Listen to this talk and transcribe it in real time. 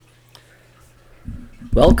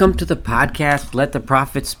Welcome to the podcast, Let the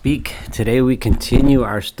Prophet Speak. Today we continue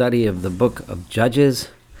our study of the book of Judges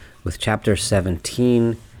with chapter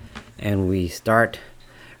 17, and we start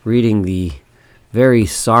reading the very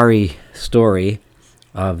sorry story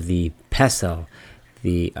of the Pesel,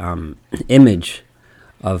 the image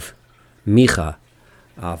of Micah.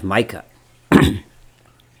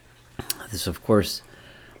 This, of course,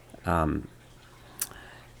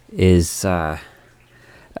 is a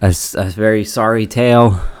very sorry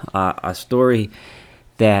tale, a story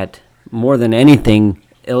that more than anything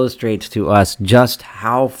illustrates to us just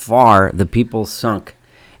how far the people sunk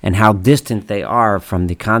and how distant they are from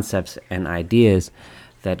the concepts and ideas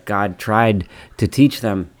that God tried to teach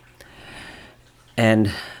them,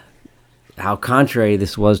 and how contrary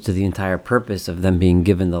this was to the entire purpose of them being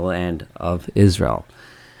given the land of Israel.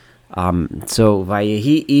 So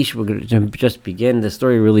Vayehi Ish, we're going to just begin. The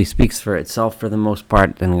story really speaks for itself for the most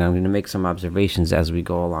part, and I'm going to make some observations as we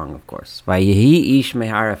go along, of course. Vayehi Ish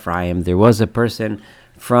Mehar Ephraim, there was a person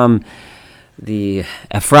from the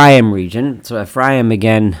Ephraim region. So Ephraim,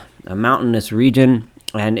 again, a mountainous region,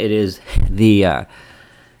 and it is the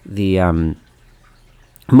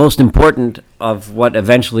most important of what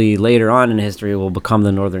eventually later on in history will become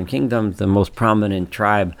the Northern Kingdom, the most prominent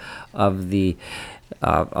tribe of the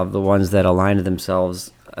ones that aligned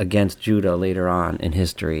themselves against Judah later on in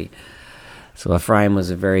history. So Ephraim was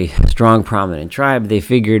a very strong, prominent tribe. They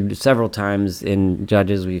figured several times in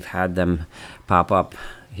Judges. We've had them pop up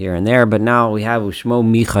here and there, but now we have Ushmo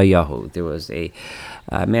Michayahu. There was a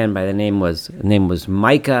man by the name was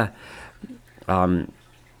Micah.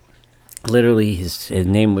 Literally, his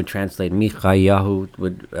name would translate Michayahu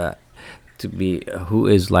would to be who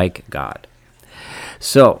is like God.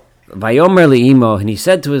 So Vayomer li'imo, and he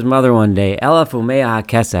said to his mother one day, Elaf umeah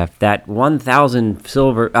kesef, that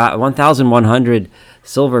 1,100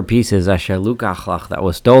 silver pieces, asher lukachlach, that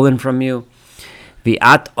was stolen from you,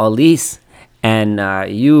 vi'at olis, and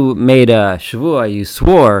you made a shvua, you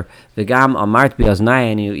swore, v'gam amart bi'oznai,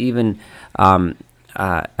 and you even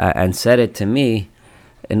and said it to me.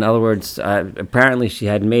 In other words, apparently she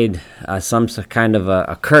had made some kind of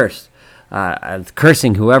a curse,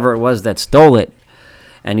 cursing whoever it was that stole it.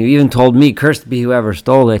 And you even told me, cursed be whoever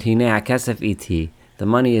stole it. Hinei hakesef iti. The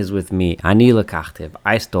money is with me. Ani lekachtiv.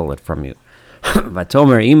 I stole it from you.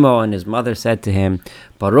 Vatomer imo, and his mother said to him,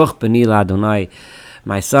 Baruch b'ni l'Adonai,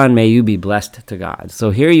 my son, may you be blessed to God.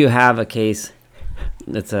 So here you have a case.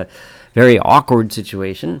 It's a very awkward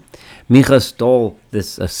situation. Micha stole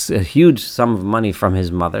a huge sum of money from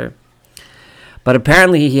his mother. But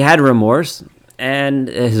apparently he had remorse. And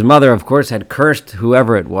his mother, of course, had cursed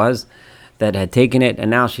whoever it was that had taken it, and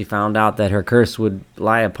now she found out that her curse would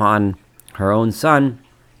lie upon her own son.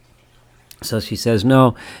 So she says,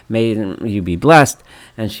 no, may you be blessed.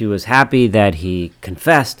 And she was happy that he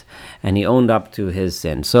confessed and he owned up to his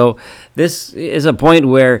sin. So this is a point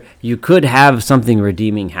where you could have something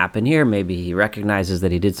redeeming happen here. Maybe he recognizes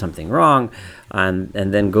that he did something wrong and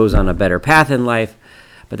then goes on a better path in life.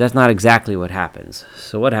 But that's not exactly what happens.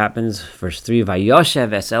 So what happens? Verse 3,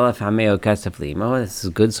 Vayoshev es elef hameo kesef li'imo. This is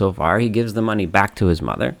good so far. He gives the money back to his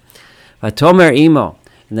mother. Vatomer imo.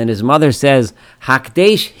 And then his mother says,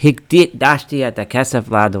 Hakdesh hikdit dashti et kesef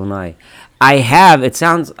la'Adonai. I have, it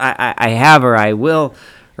sounds, I have, or I will,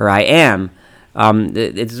 or I am.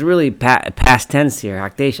 It's really past tense here.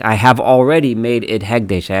 Hakdesh, I have already made it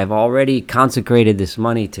hegdesh. I have already consecrated this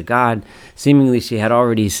money to God. Seemingly she had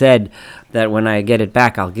already said that when I get it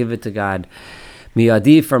back, I'll give it to God.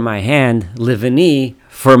 Miadi, for my hand, livani,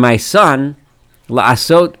 for my son,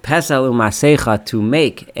 la'asot pesel u'masecha, to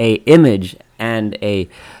make a image and a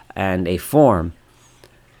form.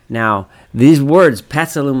 Now, these words,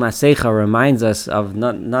 pesel u'masecha, reminds us of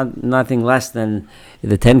nothing less than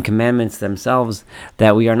the Ten Commandments themselves,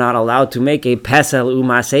 that we are not allowed to make a pesel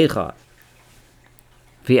u'masecha.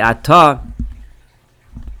 V'ata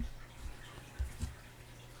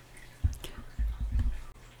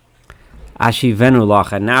ashivenu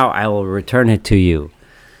lach, and now I will return it to you.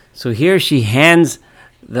 So here she hands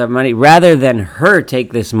the money, rather than her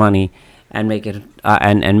take this money and make it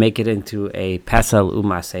and make it into a pesel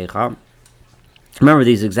u'masecha. Remember,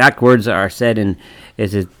 these exact words are said in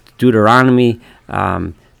Deuteronomy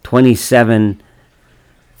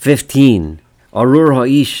 27:15. Arur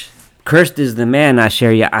ha'ish, cursed is the man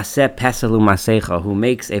asher ya'aseh pesel u'masecha, who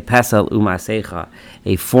makes a pesel u'masecha,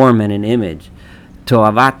 a form and an image.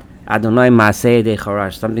 To'avat Adonai Maaseh de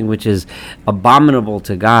Charash, something which is abominable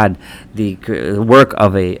to God, the work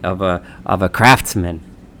of a craftsman,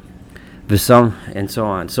 and so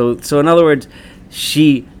on. So in other words,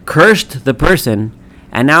 she cursed the person,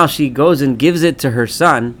 and now she goes and gives it to her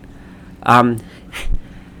son.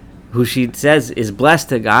 who she says is blessed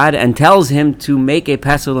to God, and tells him to make a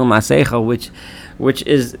Pesel Masecha, which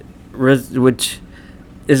is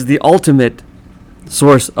the ultimate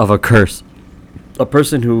source of a curse. A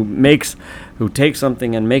person who takes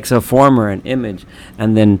something and makes a form or an image,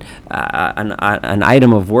 and then an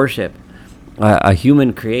item of worship, a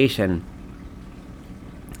human creation.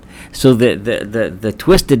 So the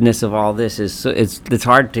twistedness of all this it's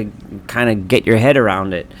hard to kind of get your head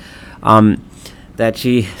around it. That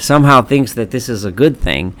she somehow thinks that this is a good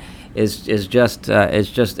thing is just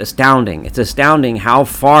astounding. It's astounding how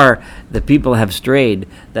far the people have strayed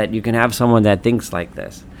that you can have someone that thinks like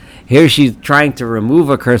this. Here she's trying to remove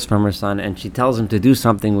a curse from her son, and she tells him to do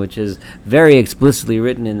something which is very explicitly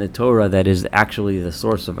written in the Torah that is actually the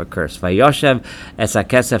source of a curse. Vayoshev es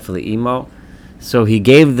hakesef li'imo. So he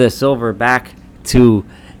gave the silver back to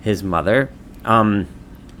his mother.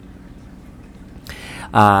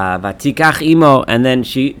 Vatikach imo, and then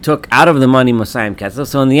she took out of the money Mosayim Ketzel.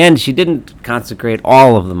 So in the end, she didn't consecrate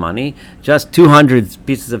all of the money, just 200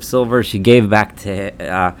 pieces of silver she gave back to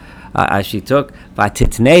as she took.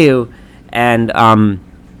 Vatitneu, and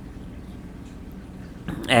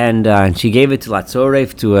she gave it to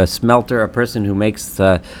Latzorev, to a smelter, a person who makes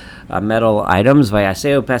metal items.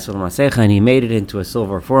 Vayaseu pesel masecha, and he made it into a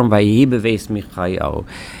silver form. Vayihi beveis Michayo,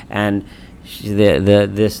 and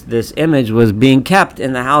this image was being kept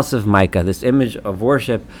in the house of Micah, this image of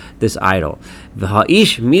worship, this idol.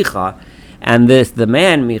 V'ha'ish Micha, and the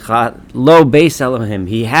man Micha, lo beis Elohim,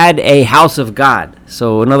 he had a house of God.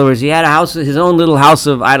 So in other words, he had a house, his own little house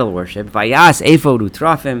of idol worship. Vayas ephod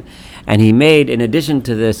utrafim, and he made, in addition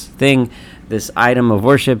to this thing, this item of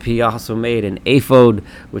worship, he also made an ephod,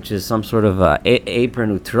 which is some sort of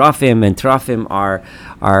apron. Utrafim, and trafim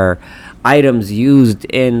are items used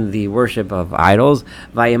in the worship of idols.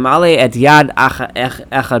 Vayimale et yad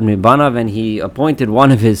echad mibanav, and he appointed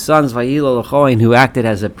one of his sons, Vayilo Lechoin, who acted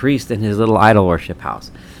as a priest in his little idol worship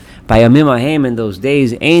house. Bayamim ahem, in those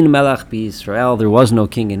days, ein melech b'Yisrael, there was no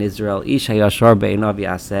king in Israel. Ish hayashar be'einav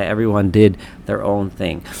yaseh, everyone did their own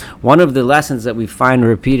thing. One of the lessons that we find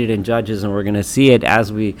repeated in Judges, and we're going to see it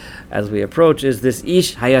as we approach, is this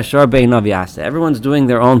ish hayashar be'einav yaseh. Everyone's doing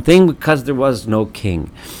their own thing because there was no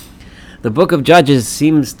king. The book of Judges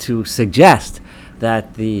seems to suggest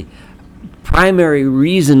that the primary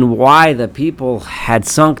reason why the people had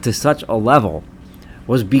sunk to such a level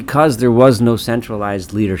was because there was no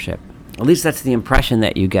centralized leadership. At least that's the impression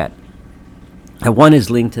that you get. That one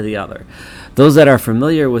is linked to the other. Those that are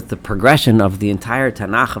familiar with the progression of the entire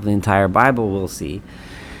Tanakh, of the entire Bible, will see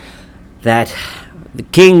that the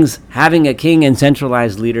kings, having a king and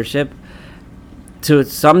centralized leadership, to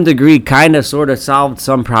some degree kind of sort of solved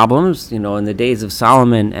some problems. In the days of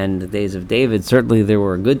Solomon and the days of David, certainly there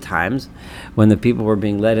were good times when the people were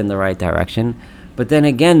being led in the right direction. But then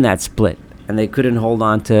again, that split, and they couldn't hold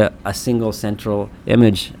on to a single central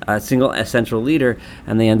image, a central leader,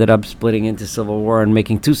 and they ended up splitting into civil war and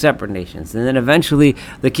making two separate nations. And then eventually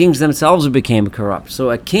the kings themselves became corrupt.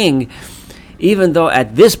 So a king, even though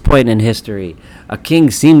at this point in history a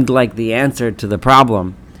king seemed like the answer to the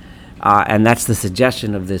problem, and that's the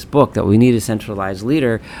suggestion of this book, that we need a centralized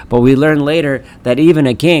leader. But we learn later that even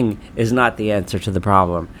a king is not the answer to the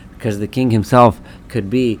problem, because the king himself could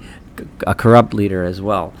be a corrupt leader as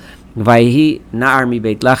well. Vayhi na'ar mi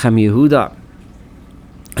Beit Lechem Yehuda,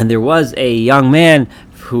 and there was a young man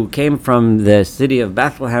who came from the city of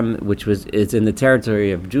Bethlehem, which is in the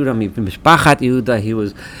territory of Judah. Mishpachat Yehuda, he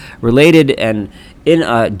was related and in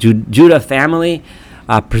a Judah family,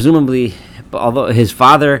 presumably, although his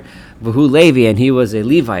father V'hu Levi, and he was a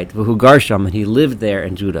Levite, V'hu Garsham, and he lived there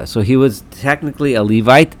in Judah. So he was technically a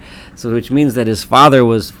Levite, so which means that his father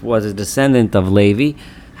was a descendant of Levi.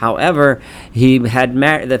 However,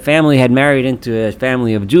 the family had married into a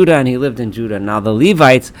family of Judah, and he lived in Judah. Now the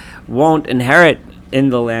Levites won't inherit in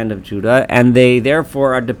the land of Judah, and they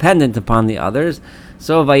therefore are dependent upon the others.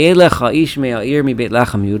 So Vayelech ha'ish me'a'ir mi Beit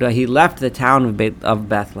Lechem Yehuda, he left the town of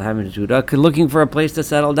Bethlehem in Judah, looking for a place to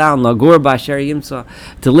settle down, lagur b'asher yimsa,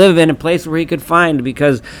 to live in a place where he could find,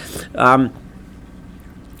 because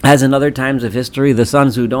as in other times of history, the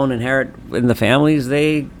sons who don't inherit in the families,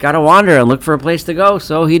 they got to wander and look for a place to go.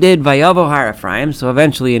 So he did. Vayavo har Ephraim. So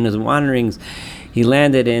eventually in his wanderings, he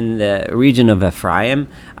landed in the region of Ephraim,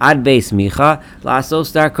 Ad Beis Micha,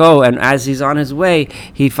 Lasos Darko, and as he's on his way,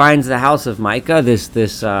 he finds the house of Micah,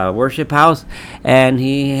 this worship house, and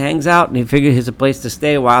he hangs out, and he figures here's a place to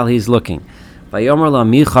stay while he's looking. Vayomer lo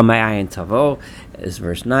Micha ma'ayin tavo is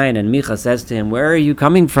verse 9, and Micha says to him, where are you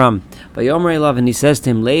coming from? Vayomer elav, and he says to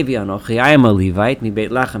him, Levi anochi, I am a Levite, mi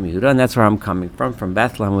Beit Lechem Yehuda, and that's where I'm coming from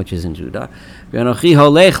Bethlehem, which is in Judah. V'anochi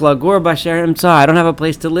holech lagur b'asher imtzah, I don't have a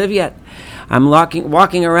place to live yet. I'm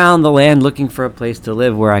walking around the land looking for a place to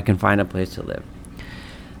live, where I can find a place to live.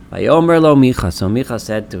 Vayomer lo Micha, so Micha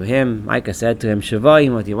said to him, Micah said to him, Shavah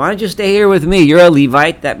imoti, why don't you stay here with me? You're a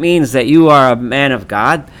Levite, that means that you are a man of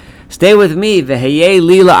God. Stay with me, v'heyei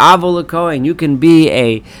lila avol l'kohen. You can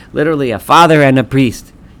be literally a father and a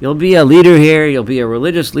priest. You'll be a leader here. You'll be a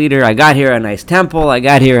religious leader. I got here a nice temple. I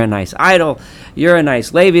got here a nice idol. You're a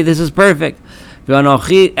nice Levi. This is perfect.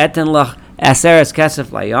 V'anochi eten lach aseres kesef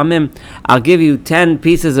layamim. I'll give you 10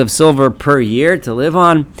 pieces of silver per year to live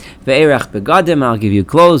on. Ve'erech begadim. I'll give you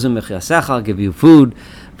clothes. U'mechyasecha. I'll give you food.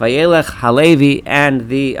 Vayelech halevi, and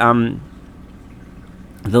the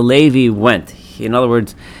Levi went. In other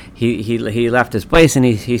words, he left his place and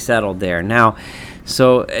he settled there. Now,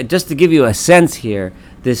 so just to give you a sense here,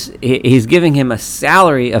 he's giving him a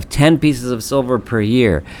salary of 10 pieces of silver per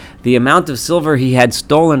year. The amount of silver he had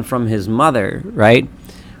stolen from his mother, right,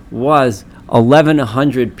 was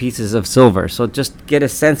 1,100 pieces of silver. So just get a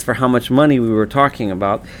sense for how much money we were talking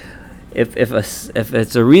about. If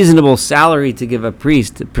it's a reasonable salary to give a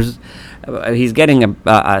priest, he's getting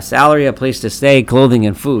a salary, a place to stay, clothing,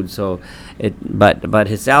 and food. But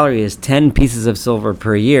his salary is 10 pieces of silver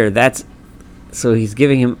per year. So he's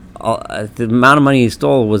giving him the amount of money he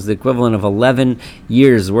stole was the equivalent of 11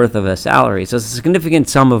 years worth of a salary. So it's a significant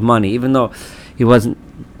sum of money, even though he wasn't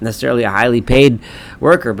necessarily a highly paid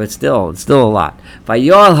worker, but it's still a lot.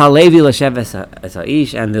 Vayol halevi l'shev es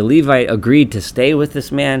ha'ish, and the Levite agreed to stay with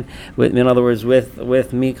this man, in other words, with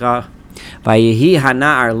Micha. Vayehi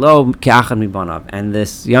hana'ar lo ke'achad mibanav, and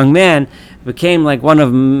this young man became like one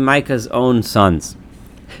of Micah's own sons.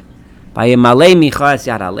 Vayemale Micha es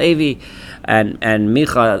yad halevi, and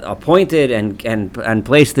Micha appointed and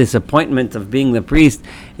placed this appointment of being the priest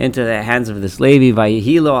into the hands of this Levi.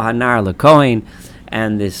 Vayehi lo hanar lekohen,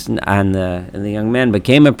 and the young man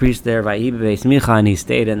became a priest there. Vayehi bebeis Micha, and he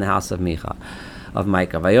stayed in the house of Micah.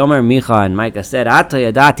 Vayomer Micha, and Micah said, Ata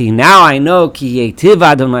yadati, now I know, ki yetiv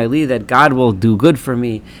Adonai li, that God will do good for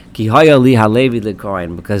me, ki hoya li halevi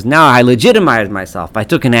lekohen, because now I legitimized myself. I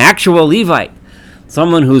took an actual Levite,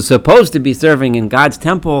 someone who's supposed to be serving in God's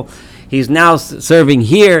temple. He's now serving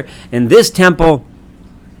here in this temple.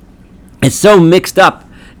 It's so mixed up,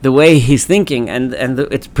 the way he's thinking, and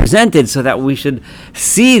it's presented so that we should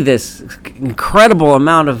see this incredible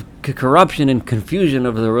amount of corruption and confusion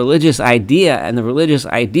of the religious idea and the religious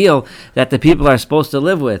ideal that the people are supposed to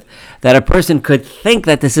live with, that a person could think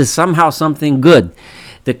that this is somehow something good.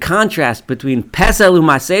 The contrast between Pesel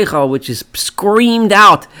u'Masecha, which is screamed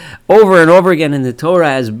out over and over again in the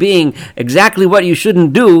Torah as being exactly what you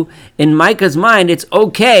shouldn't do, in Micah's mind, it's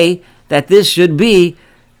okay that this should be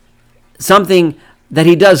something that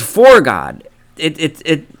he does for God.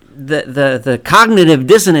 The cognitive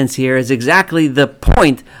dissonance here is exactly the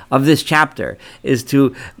point of this chapter, is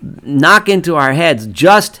to knock into our heads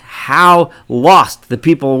just how lost the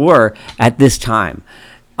people were at this time.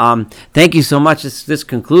 Thank you so much. This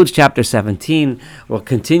concludes chapter 17. We'll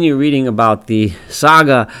continue reading about the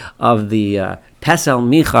saga of the Pesel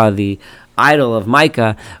Micha, the idol of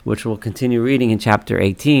Micah, which we'll continue reading in chapter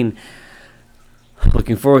 18.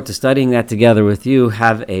 Looking forward to studying that together with you.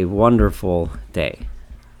 Have a wonderful day.